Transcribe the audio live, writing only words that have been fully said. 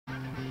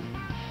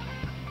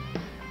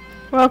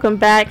Welcome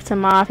back to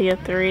Mafia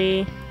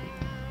 3.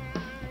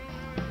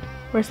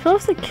 We're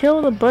supposed to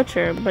kill the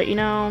butcher, but you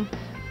know,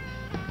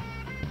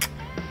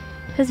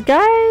 his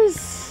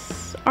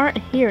guys aren't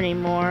here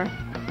anymore.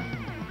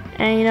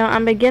 And you know,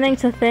 I'm beginning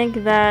to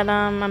think that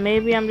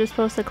maybe I'm just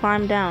supposed to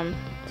climb down.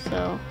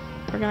 So,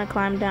 we're gonna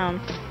climb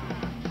down.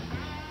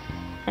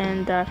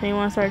 And if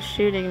anyone starts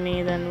shooting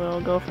me, then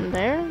we'll go from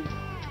there.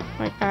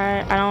 Like,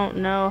 I don't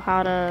know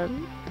how to...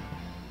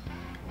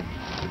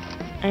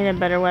 I need a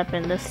better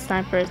weapon. This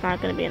sniper is not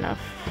gonna be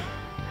enough.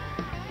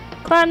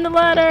 Climb the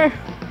ladder!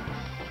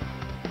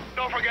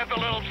 Don't forget the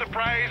little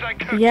surprise I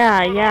cooked.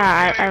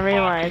 Yeah, I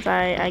realize.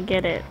 I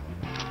get it.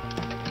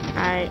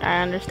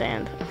 I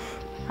understand.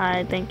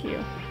 I thank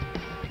you.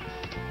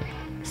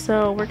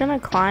 So we're gonna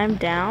climb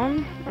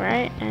down,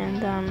 right?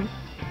 And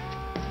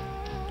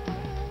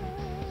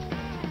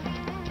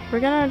we're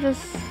gonna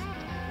just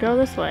go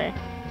this way.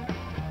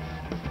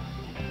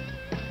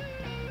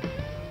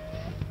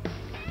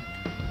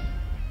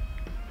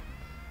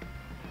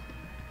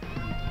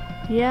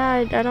 Yeah,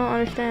 I don't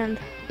understand.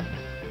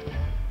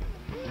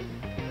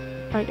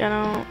 Like,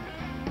 I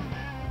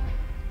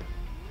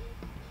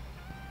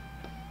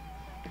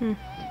don't...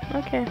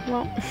 Okay,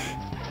 well...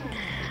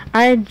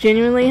 I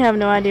genuinely have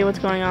no idea what's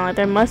going on. Like,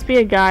 there must be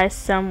a guy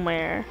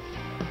somewhere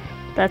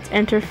that's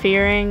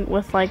interfering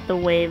with, like, the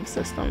wave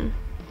system.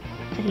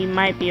 And he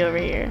might be over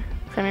here.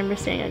 'Cause I remember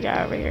seeing a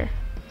guy over here.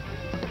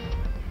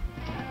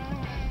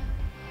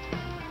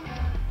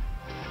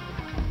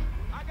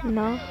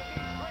 No?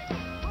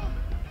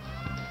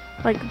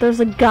 Like, there's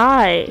a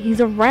guy.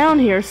 He's around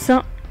here.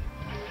 So,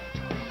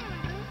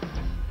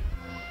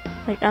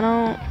 like, I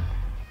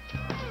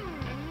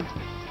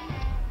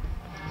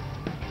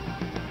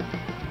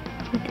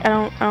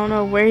don't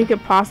know where he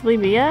could possibly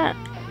be at.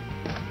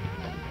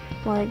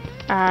 Like,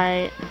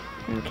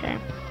 okay.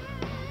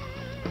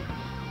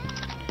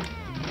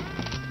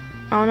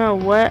 I don't know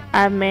what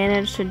I've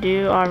managed to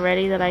do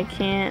already that I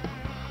can't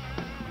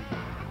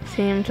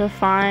seem to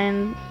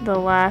find the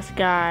last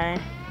guy.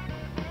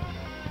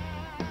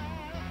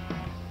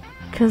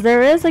 'Cause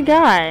there is a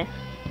guy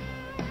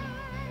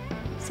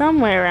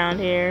somewhere around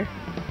here.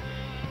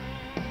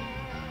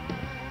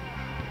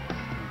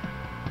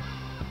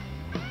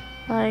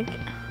 Like,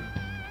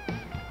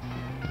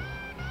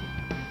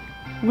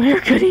 where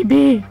could he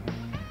be?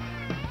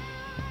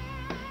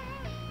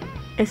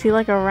 Is he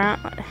like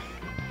around?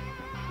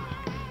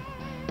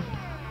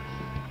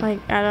 Like,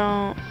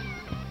 I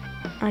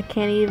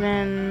can't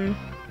even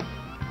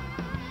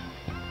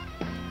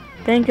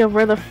think of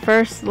where the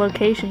first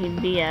location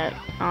he'd be at,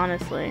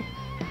 honestly.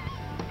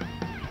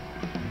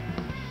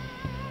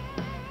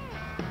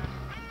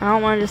 I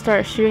don't want to just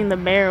start shooting the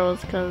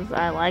barrels because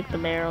I like the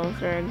barrels.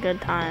 They're a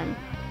good time.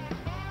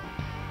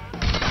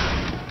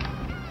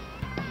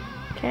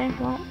 Okay,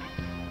 well.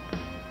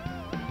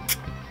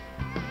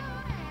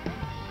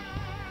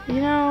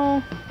 You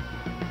know,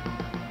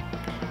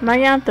 am I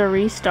gonna have to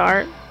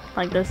restart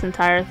like this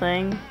entire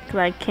thing because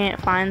I can't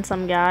find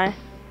some guy?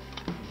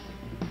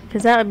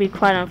 Because that would be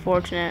quite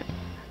unfortunate,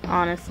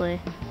 honestly.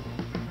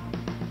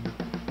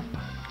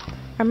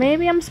 Or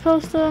maybe I'm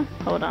supposed to...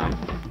 Hold on.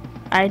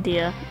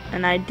 Idea.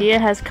 An idea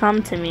has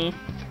come to me.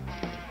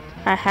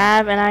 I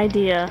have an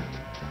idea.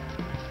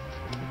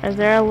 Is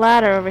there a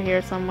ladder over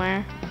here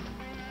somewhere?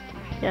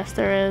 Yes,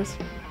 there is.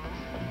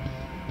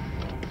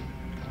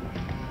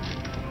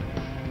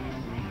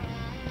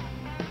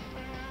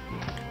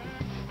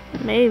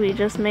 Maybe,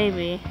 just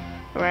maybe,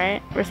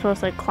 right? We're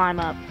supposed to climb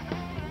up.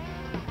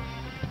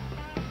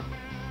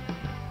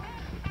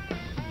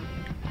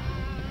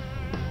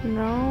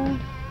 No.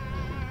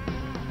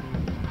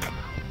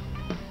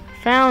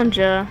 Found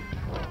ya.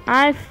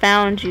 I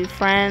found you,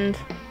 friend.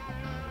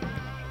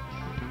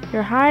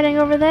 You're hiding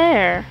over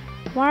there.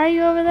 Why are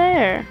you over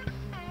there?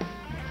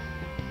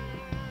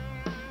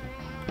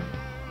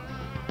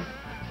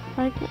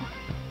 Like,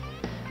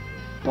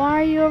 why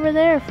are you over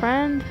there,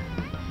 friend?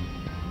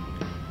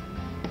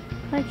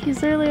 Like,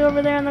 he's literally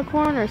over there in the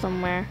corner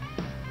somewhere.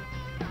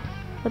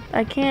 But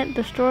I can't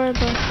destroy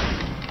the...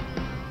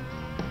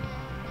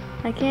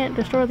 I can't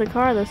destroy the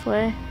car this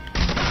way.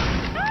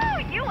 Oh,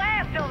 you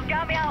assholes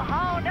got me all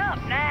hauled up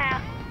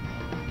now.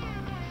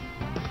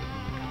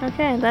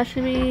 Okay, that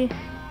should be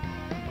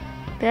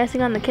the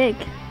icing on the cake.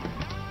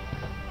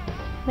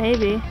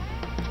 Maybe.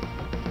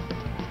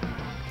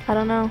 I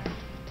don't know.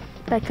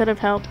 That could have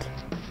helped.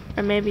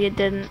 Or maybe it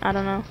didn't. I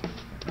don't know.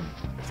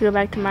 Let's go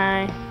back to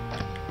my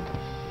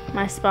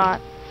spot.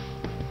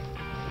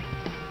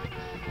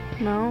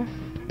 No,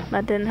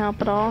 that didn't help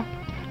at all.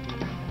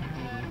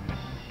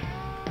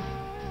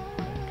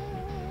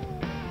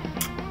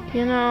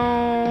 You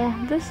know,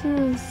 this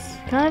is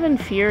kind of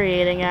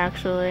infuriating,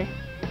 actually,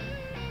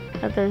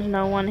 that there's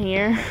no one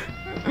here.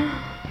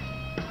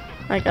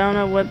 Like, I don't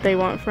know what they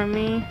want from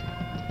me.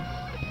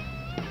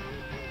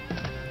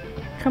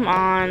 Come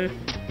on.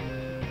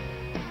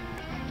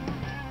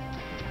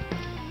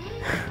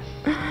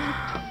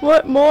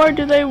 What more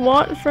do they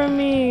want from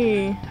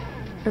me?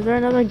 Is there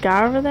another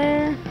guy over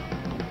there?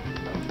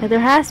 Like, there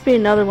has to be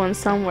another one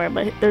somewhere,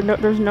 but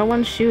there's no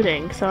one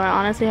shooting, so I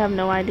honestly have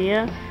no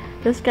idea.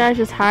 This guy's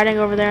just hiding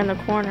over there in the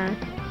corner.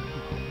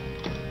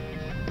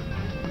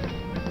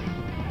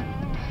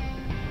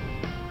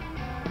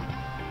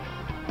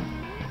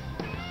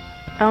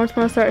 I just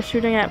want to start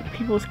shooting at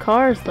people's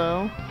cars,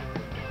 though.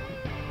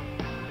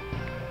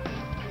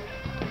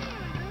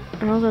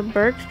 And those are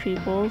Burke's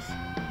people's.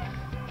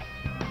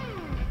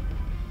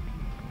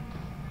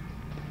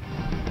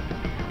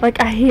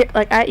 Like,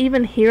 I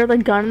even hear the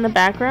gun in the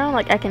background.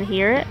 Like, I can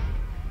hear it.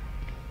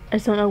 I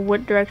just don't know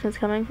what direction it's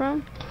coming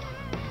from.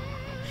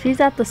 She's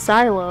at the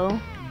silo.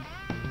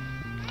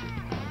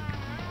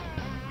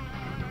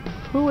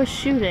 Who was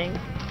shooting?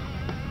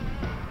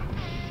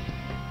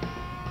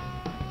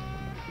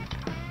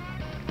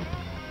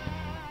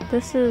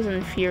 This is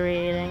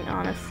infuriating,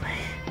 honestly.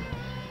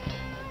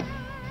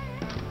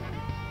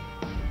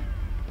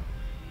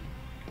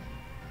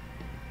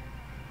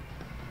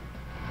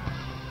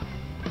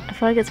 I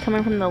feel like it's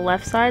coming from the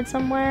left side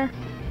somewhere.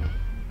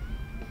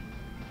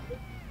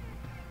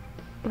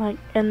 Like,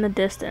 in the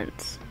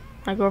distance.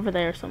 Like, over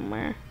there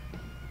somewhere.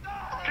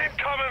 Keep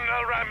coming and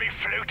I'll ram me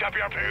flute up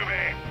your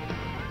poobie.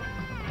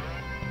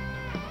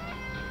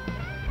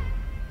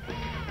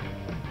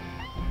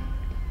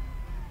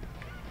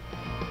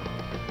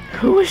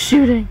 Who was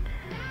shooting?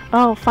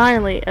 Oh,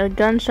 finally, a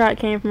gunshot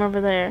came from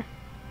over there.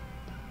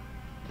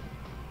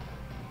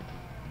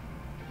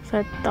 So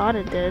I thought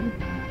it did.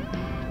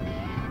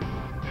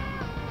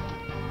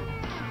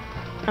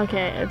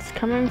 Okay, it's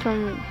coming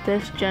from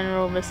this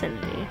general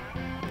vicinity.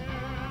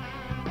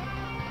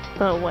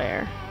 But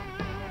where?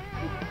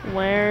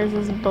 Where is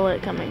this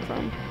bullet coming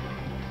from?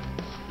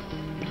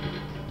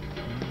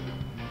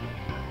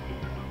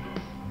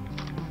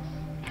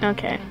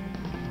 Okay.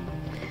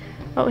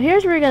 Oh,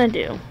 here's what we're gonna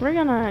do. We're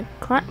gonna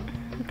climb.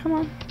 Come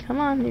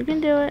on, you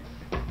can do it.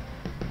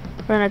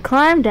 We're gonna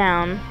climb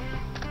down.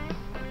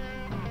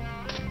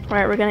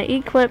 Alright, we're gonna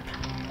equip.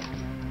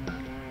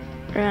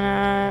 We're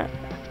gonna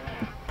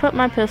put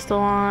my pistol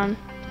on.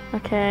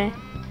 Okay.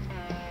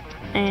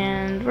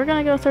 And we're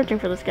gonna go searching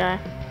for this guy.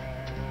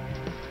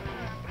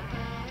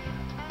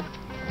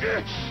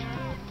 Yes.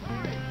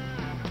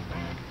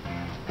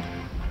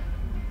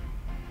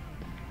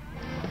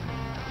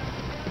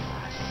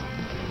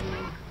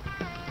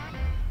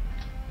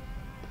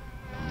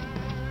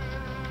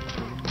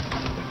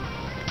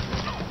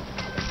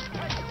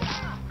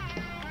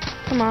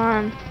 Come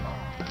on.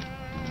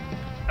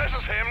 This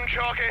is him,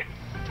 Chalky.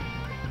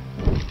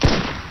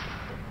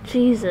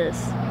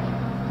 Jesus.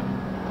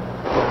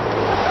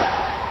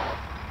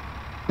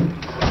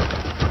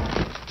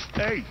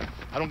 Hey,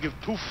 I don't give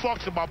two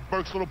fucks about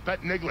Burke's little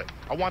pet Niglet.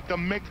 I want the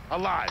Mick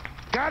alive.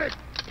 Got it?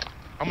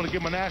 I'm gonna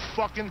give him an ass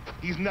fucking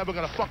he's never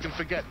gonna fucking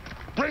forget.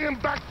 Bring him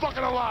back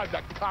fucking alive,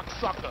 that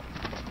cocksucker.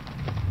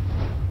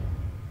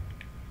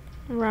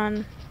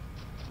 Run.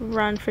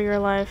 Run for your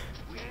life.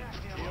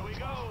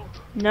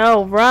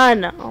 No,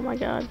 run! Oh my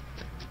god.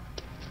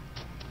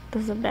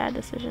 This is a bad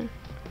decision.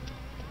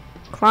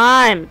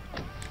 Climb!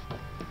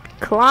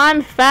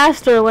 Climb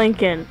faster,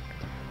 Lincoln!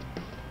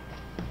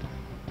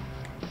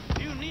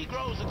 You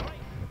Negroes are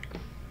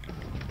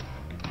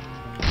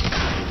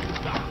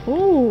great.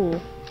 Ooh.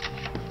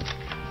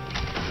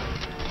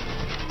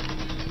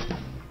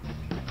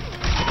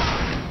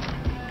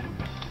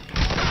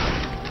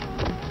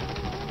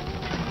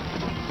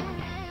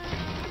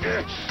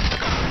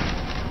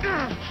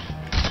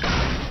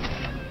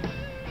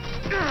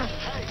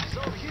 Hey, he's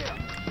over here.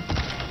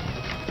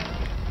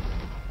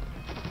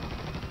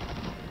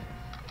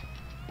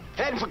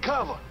 Heading for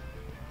cover.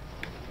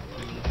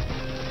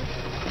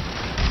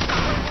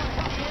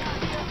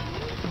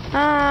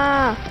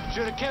 Ah!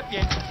 Should have kept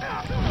you.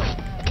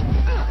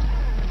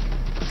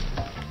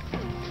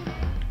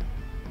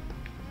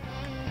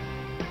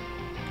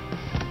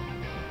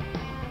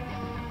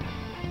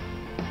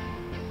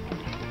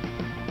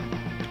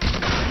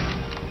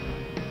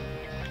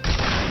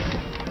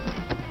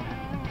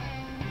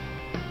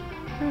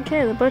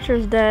 Okay, the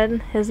butcher's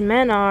dead. His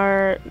men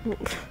are...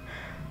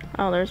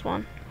 Oh, there's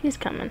one. He's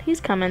coming.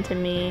 He's coming to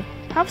me.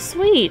 How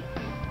sweet!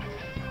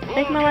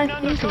 Make my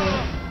life easier.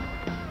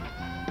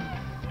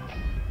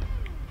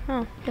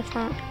 Oh, guess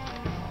not.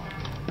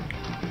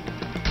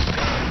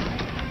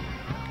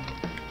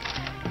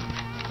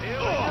 Here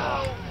we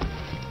go.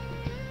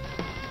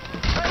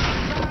 Hey,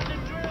 trying to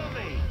drill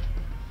me.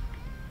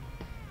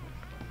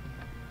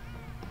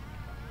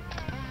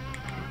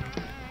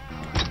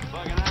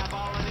 Fucking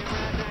eyeballing him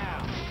right now.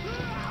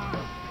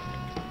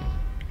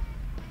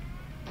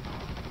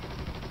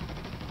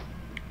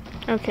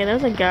 Okay,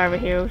 there's a guy over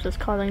here who's just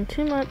causing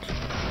too much.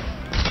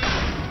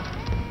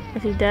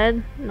 Is he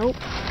dead? Nope.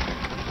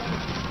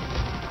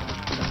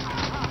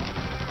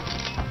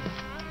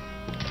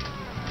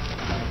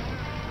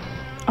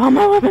 All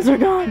my weapons are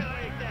gone!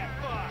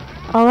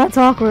 Oh, that's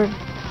awkward.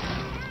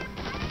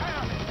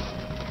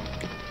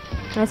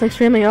 That's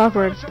extremely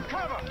awkward.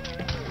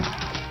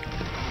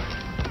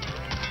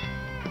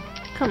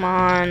 Come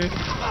on.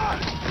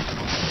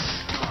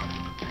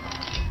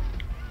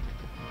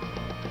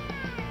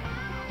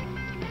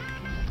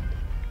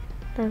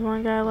 There's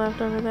one guy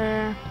left over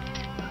there.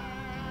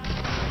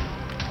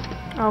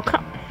 Oh,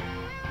 come.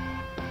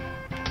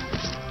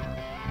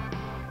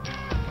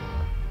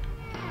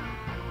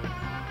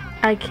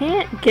 I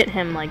can't get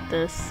him like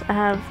this. I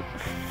have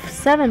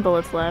 7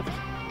 bullets left.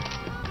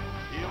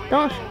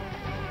 Don't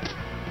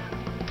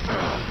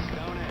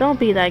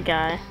be that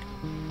guy.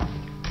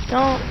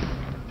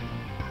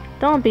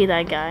 Don't be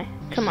that guy.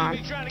 Come on.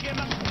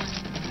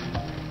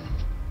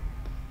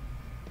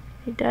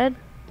 You dead?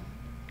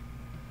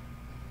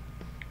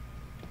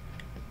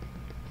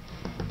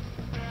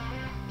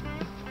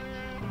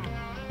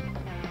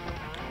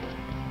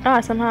 Ah,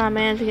 somehow I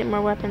managed to get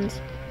more weapons.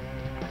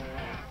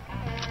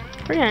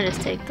 We're gonna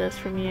just take this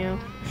from you.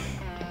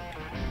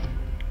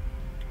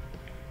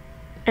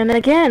 And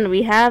again,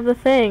 we have the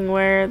thing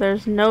where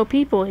there's no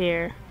people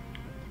here.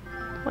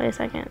 Wait a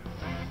second.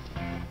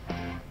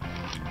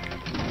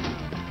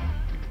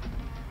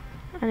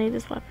 I need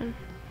this weapon.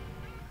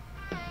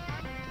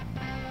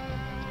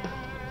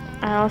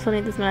 I also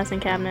need this medicine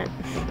cabinet.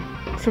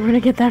 So we're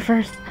gonna get that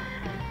first.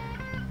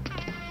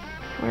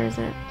 Where is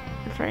it?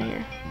 It's right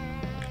here.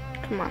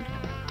 Come on.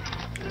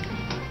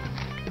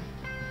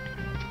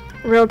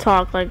 Real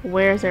talk, like,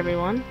 where's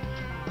everyone?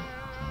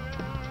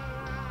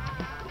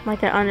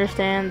 Like, I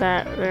understand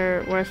that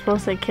we're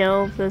supposed to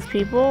kill these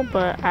people,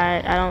 but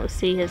I don't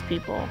see his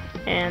people.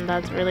 And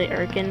that's really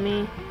irking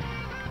me.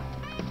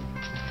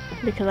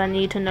 Because I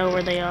need to know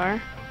where they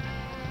are.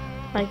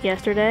 Like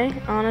yesterday,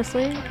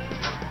 honestly.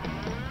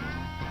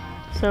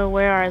 So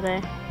where are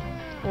they?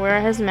 Where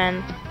are his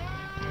men?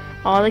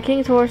 All the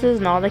king's horses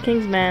and all the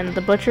king's men.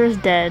 The butcher is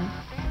dead.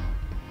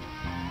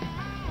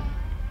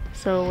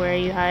 So where are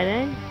you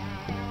hiding?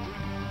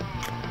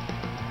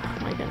 Oh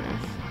my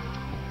goodness.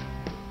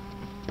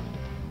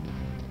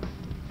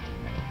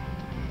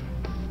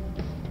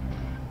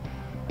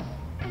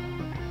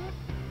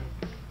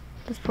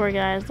 This poor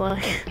guy is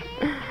like...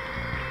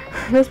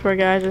 This poor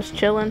guy is just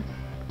chilling.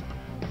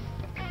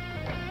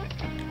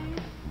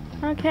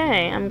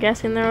 Okay, I'm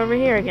guessing they're over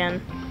here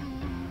again.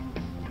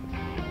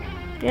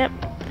 Yep,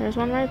 there's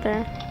one right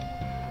there.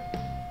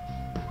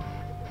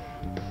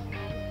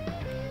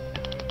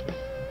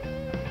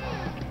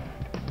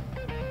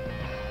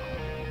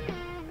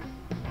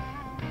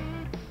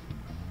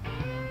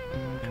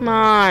 Come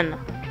on.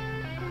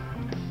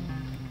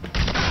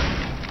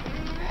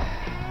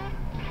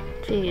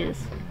 Jeez.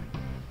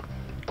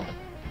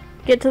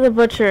 Get to the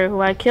butcher,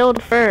 who I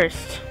killed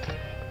first.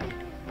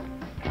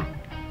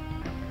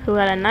 Who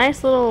had a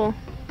nice little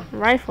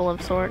rifle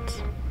of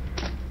sorts.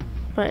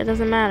 But it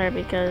doesn't matter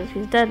because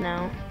he's dead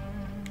now.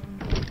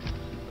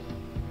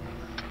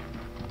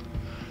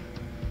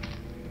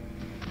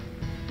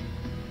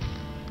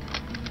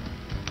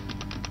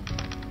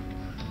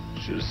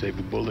 Should have saved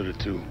a bullet or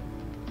two.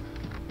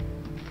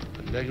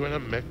 The nigger and the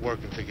Mick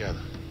working together.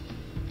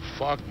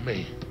 Fuck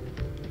me.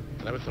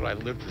 I never thought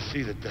I'd live to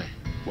see the day.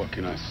 What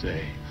can I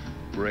say?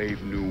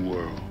 Brave new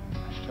world.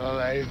 So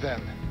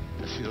then.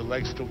 I see the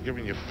legs still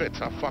giving you fits,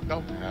 huh,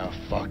 fucko? Oh,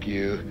 fuck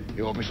you.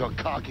 You won't be so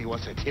cocky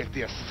once I take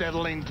the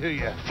acetylene to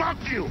you. Fuck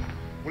you!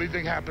 What do you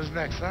think happens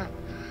next, huh?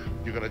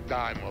 You're gonna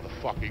die,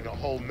 motherfucker. You're gonna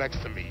hold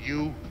next to me.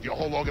 You, your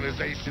whole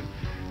organization.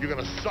 You're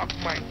gonna suck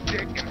my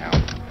dick in hell.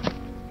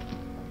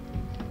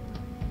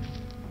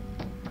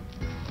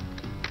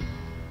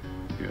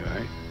 You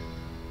alright?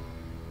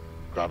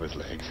 Grab his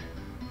legs.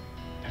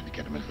 Time to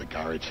get him into the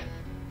garage.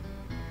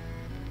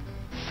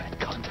 Fat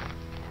cunt.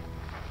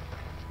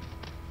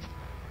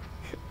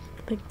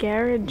 The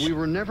garage. We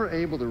were never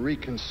able to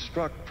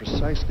reconstruct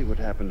precisely what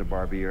happened to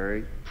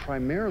Barbieri,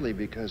 primarily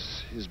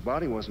because his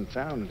body wasn't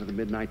found until the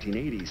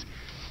mid-1980s.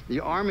 The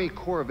Army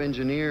Corps of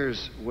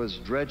Engineers was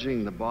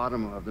dredging the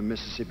bottom of the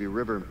Mississippi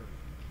River,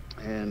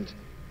 and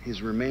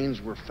his remains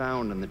were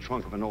found in the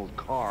trunk of an old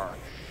car.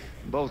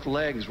 Both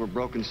legs were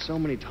broken so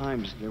many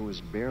times there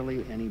was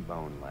barely any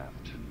bone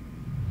left.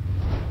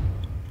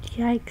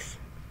 Yikes.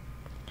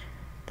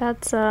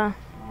 That's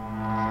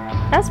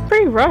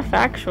pretty rough,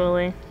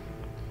 actually.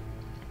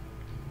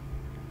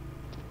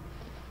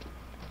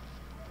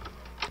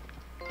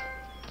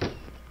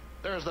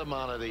 There's the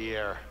man of the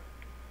year.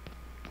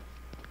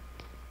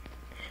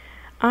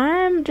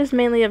 I'm just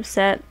mainly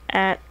upset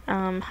at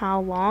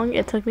how long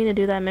it took me to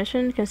do that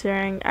mission,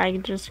 considering I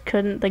just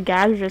couldn't. The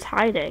guys were just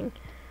hiding.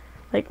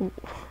 Like,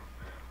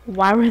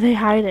 why were they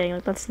hiding?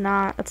 Like, that's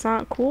not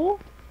cool.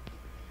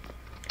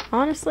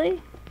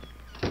 Honestly.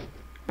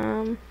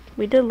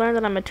 We did learn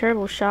that I'm a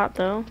terrible shot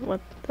though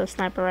with the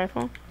sniper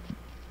rifle,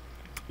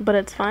 but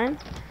it's fine.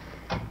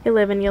 You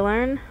live and you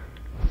learn.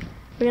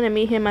 We're gonna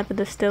meet him at the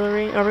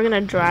distillery, or we're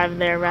gonna drive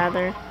there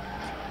rather.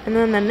 And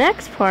then the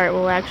next part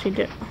we'll actually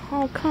do.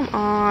 Oh, come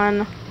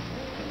on.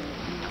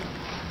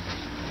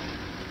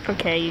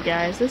 Okay, you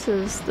guys, this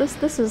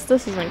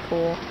isn't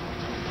cool.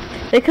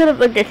 They could have,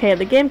 like, okay,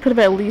 the game could have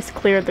at least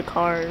cleared the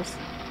cars.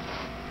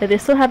 Like, they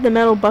still have the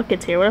metal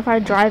buckets here. What if I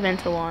drive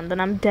into one? Then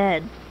I'm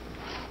dead.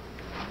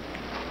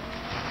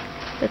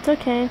 It's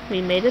okay.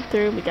 We made it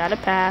through. We got a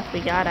path.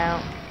 We got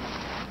out.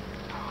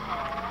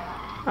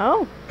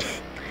 Oh.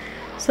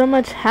 So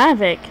much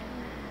havoc.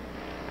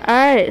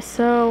 Alright,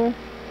 so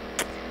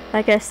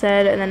like I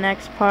said, in the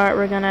next part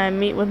we're gonna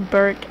meet with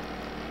Burke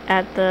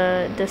at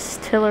the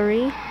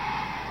distillery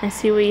and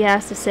see what he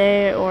has to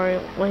say or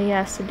what he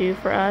has to do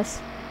for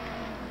us.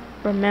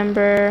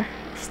 Remember,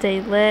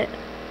 stay lit,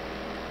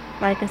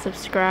 like and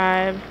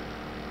subscribe,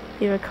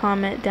 leave a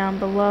comment down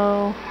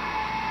below.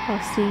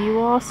 I'll see you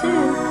all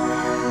soon.